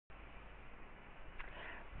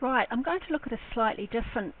Right, I'm going to look at a slightly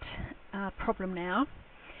different problem now.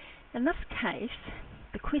 In this case,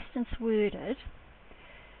 the question's worded,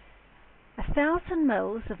 1,000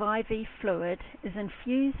 mils of IV fluid is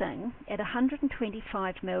infusing at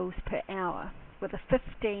 125 mils per hour with a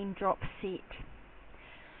 15 drop set.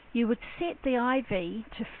 You would set the IV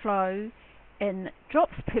to flow in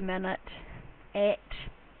drops per minute at,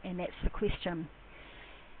 and that's the question.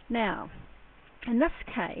 Now, in this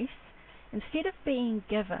case, instead of being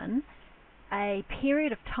given a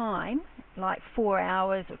period of time, like 4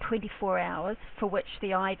 hours or 24 hours, for which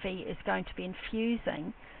the IV is going to be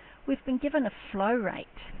infusing, we've been given a flow rate.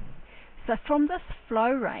 So from this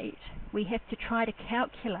flow rate, we have to try to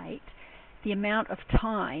calculate the amount of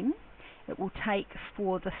time it will take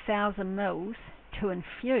for the 1,000 mils to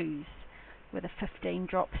infuse with a 15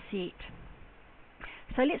 drop set.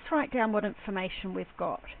 So let's write down what information we've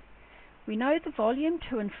got. We know the volume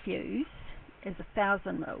to infuse is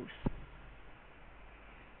 1,000 mils.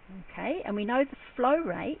 Okay, and we know the flow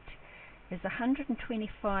rate is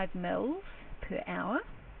 125 mils per hour.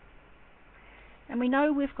 And we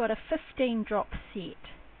know we've got a 15 drop set.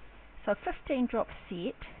 So 15 drop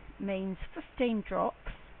set means 15 drops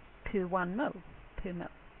per 1 mil per mil.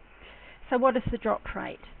 So what is the drop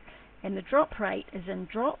rate? And the drop rate is in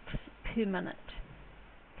drops per minute.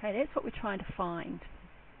 Okay, that's what we're trying to find.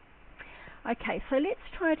 Okay, so let's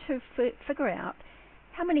try to figure out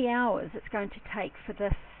how many hours it's going to take for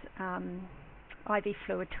this IV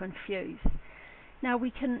fluid to infuse. Now we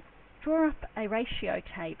can draw up a ratio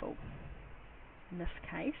table in this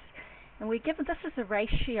case, and we're given this is a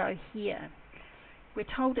ratio here. We're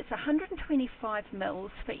told it's 125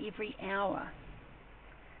 mils for every hour.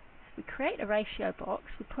 So we create a ratio box,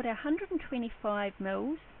 we put our 125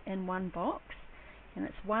 mils in one box, and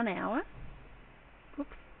it's 1 hour. Whoops,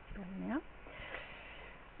 better now.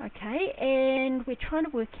 Okay, and we're trying to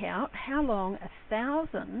work out how long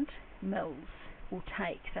 1,000 mils will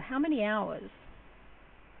take. So how many hours?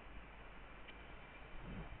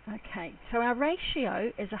 Okay, so our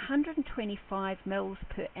ratio is 125 mils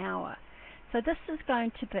per hour. So this is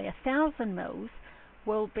going to be 1,000 mils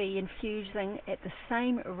will be infusing at the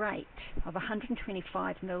same rate of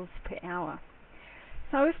 125 mils per hour.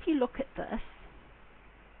 So if you look at this,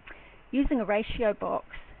 using a ratio box,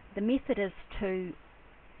 the method is to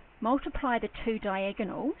multiply the two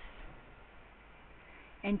diagonals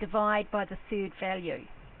and divide by the third value.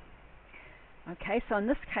 Okay, so in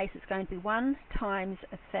this case it's going to be 1 times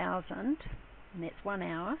 1,000, and that's 1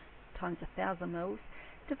 hour, times 1,000 mils,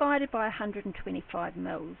 divided by 125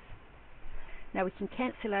 mils. Now we can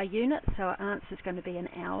cancel our units, so our answer is going to be in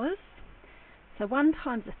hours. So 1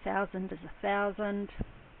 times 1,000 is 1,000,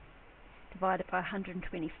 divided by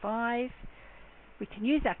 125. We can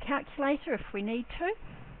use our calculator if we need to.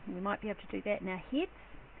 We might be able to do that in our heads.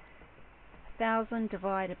 1,000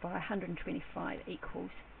 divided by 125 equals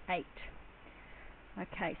 8.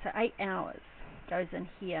 Okay, so 8 hours goes in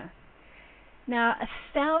here. Now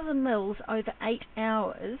 1,000 mils over 8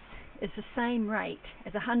 hours is the same rate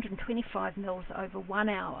as 125 mils over 1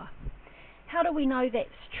 hour. How do we know that's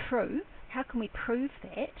true? How can we prove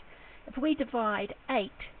that? If we divide 8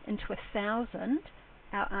 into 1,000,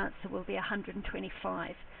 our answer will be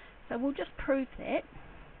 125. So we'll just prove that.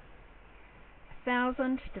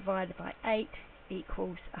 1,000 divided by 8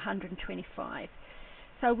 equals 125.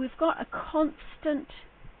 So we've got a constant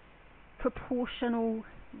proportional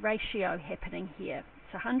ratio happening here.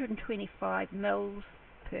 It's 125 mils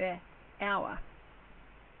per hour.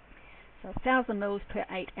 So 1,000 mils per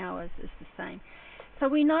 8 hours is the same. So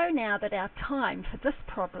we know now that our time for this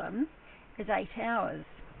problem is 8 hours.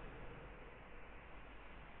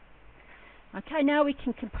 Okay, now we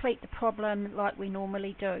can complete the problem like we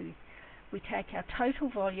normally do. We take our total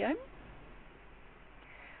volume,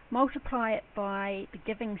 multiply it by the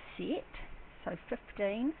giving set, so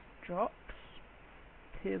 15 drops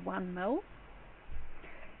per 1 mil,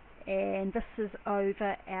 and this is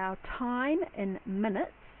over our time in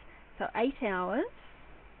minutes, so 8 hours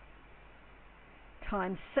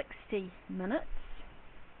times 60 minutes,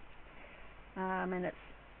 and it's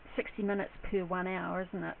 60 minutes per 1 hour,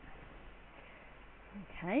 isn't it?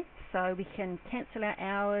 Okay, so we can cancel our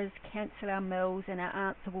hours, cancel our mils, and our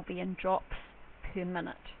answer will be in drops per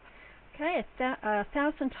minute. Okay,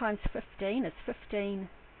 1,000 times 15 is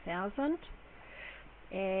 15,000,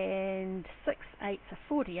 and 6 8s are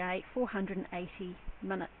 48, 480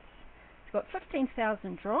 minutes. We've got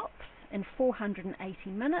 15,000 drops in 480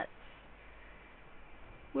 minutes.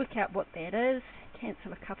 Work out what that is,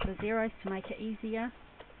 cancel a couple of zeros to make it easier.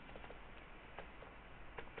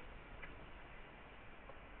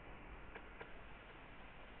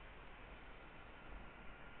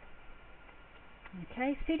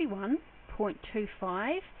 Okay,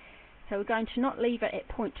 31.25. So we're going to not leave it at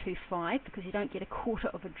 0.25 because you don't get a quarter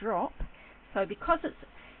of a drop. So because it's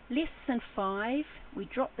less than 5, we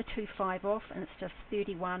drop the 25 off and it's just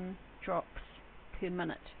 31 drops per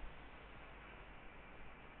minute.